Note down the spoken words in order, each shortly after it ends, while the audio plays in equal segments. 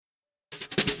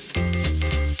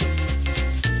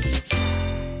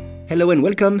Hello and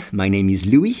welcome, my name is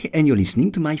Louis and you're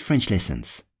listening to my French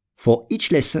lessons. For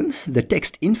each lesson, the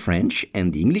text in French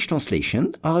and the English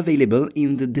translation are available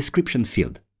in the description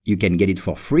field. You can get it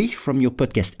for free from your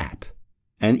podcast app.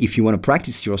 And if you want to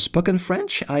practice your spoken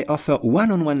French, I offer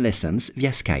one-on-one lessons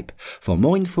via Skype. For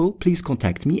more info, please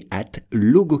contact me at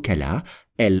logokala,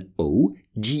 Logokala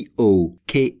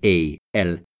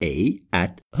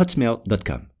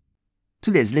 @hotmail.com.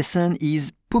 Today's lesson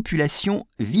is population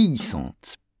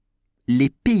vieillissante.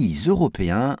 Les pays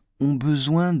européens ont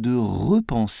besoin de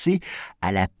repenser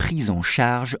à la prise en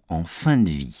charge en fin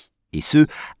de vie, et ce,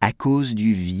 à cause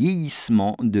du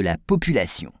vieillissement de la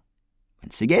population.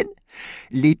 Once again,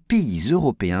 les pays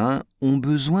européens ont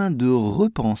besoin de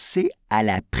repenser à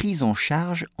la prise en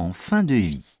charge en fin de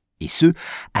vie, et ce,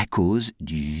 à cause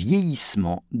du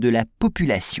vieillissement de la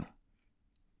population.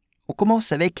 On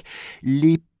commence avec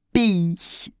les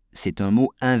pays. C'est un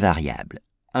mot invariable.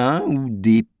 Un ou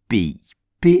des pays.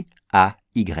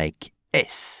 P-A-Y-S.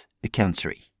 A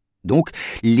country. Donc,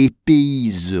 les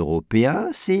pays européens,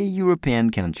 c'est European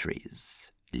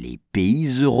countries. Les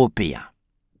pays européens.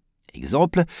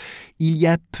 Exemple, il y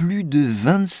a plus de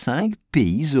 25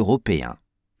 pays européens.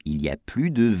 Il y a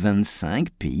plus de 25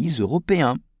 pays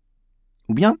européens.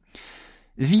 Ou bien,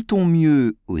 vit-on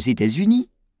mieux aux États-Unis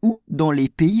ou dans les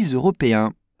pays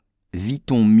européens?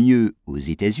 Vit-on mieux aux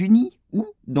États-Unis ou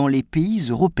dans les pays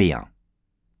européens?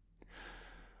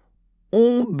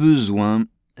 Ont besoin,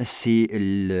 c'est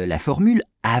la formule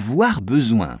avoir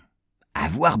besoin.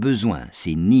 Avoir besoin,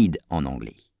 c'est need en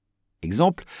anglais.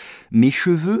 Exemple, mes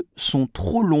cheveux sont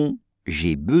trop longs,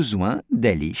 j'ai besoin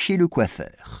d'aller chez le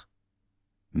coiffeur.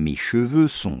 Mes cheveux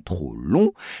sont trop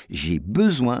longs, j'ai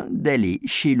besoin d'aller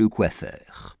chez le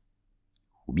coiffeur.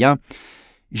 Ou bien,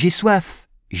 j'ai soif,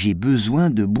 j'ai besoin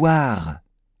de boire.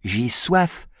 J'ai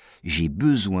soif, j'ai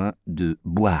besoin de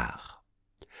boire.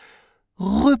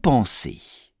 Repenser.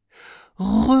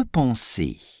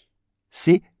 Repenser.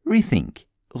 C'est rethink.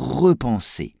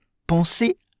 Repenser.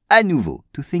 Penser à nouveau.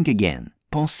 To think again.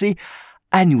 Penser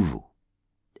à nouveau.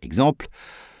 Exemple,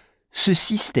 ce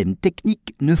système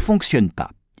technique ne fonctionne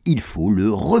pas. Il faut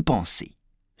le repenser.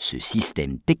 Ce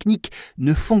système technique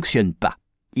ne fonctionne pas.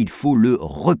 Il faut le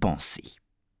repenser.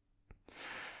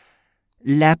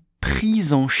 La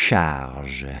prise en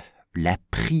charge. La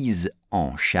prise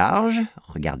en charge,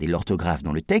 regardez l'orthographe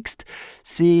dans le texte,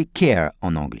 c'est care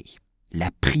en anglais.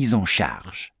 La prise en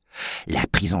charge. La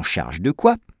prise en charge de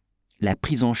quoi? La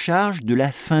prise en charge de la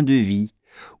fin de vie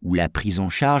ou la prise en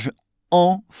charge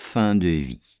en fin de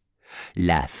vie.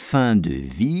 La fin de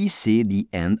vie, c'est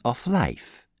the end of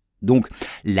life. Donc,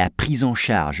 la prise en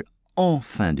charge en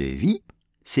fin de vie,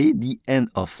 c'est the end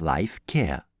of life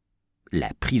care.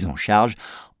 La prise en charge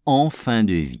en fin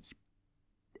de vie.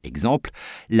 Exemple,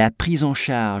 la prise en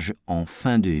charge en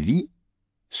fin de vie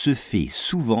se fait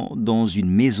souvent dans une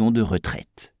maison de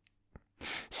retraite.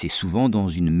 C'est souvent dans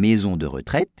une maison de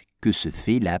retraite que se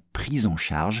fait la prise en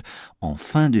charge en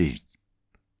fin de vie.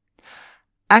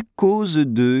 À cause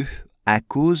de,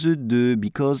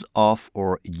 because of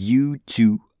or due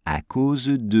to, à cause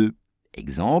de.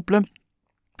 Exemple,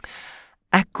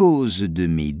 à cause de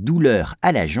mes douleurs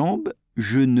à la jambe,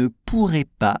 je ne pourrai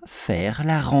pas faire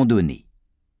la randonnée.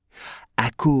 À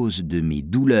cause de mes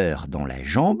douleurs dans la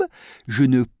jambe, je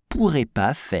ne pourrai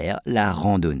pas faire la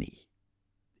randonnée.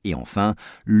 Et enfin,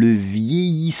 le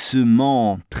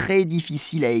vieillissement, très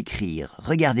difficile à écrire.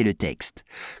 Regardez le texte.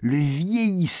 Le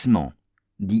vieillissement,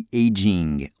 the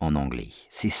aging en anglais.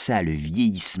 C'est ça le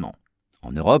vieillissement.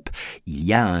 En Europe, il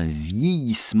y a un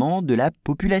vieillissement de la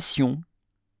population.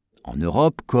 En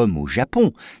Europe, comme au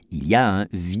Japon, il y a un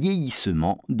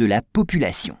vieillissement de la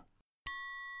population.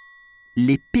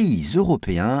 Les pays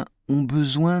européens ont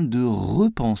besoin de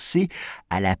repenser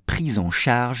à la prise en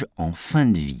charge en fin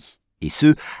de vie, et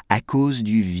ce, à cause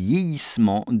du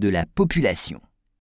vieillissement de la population.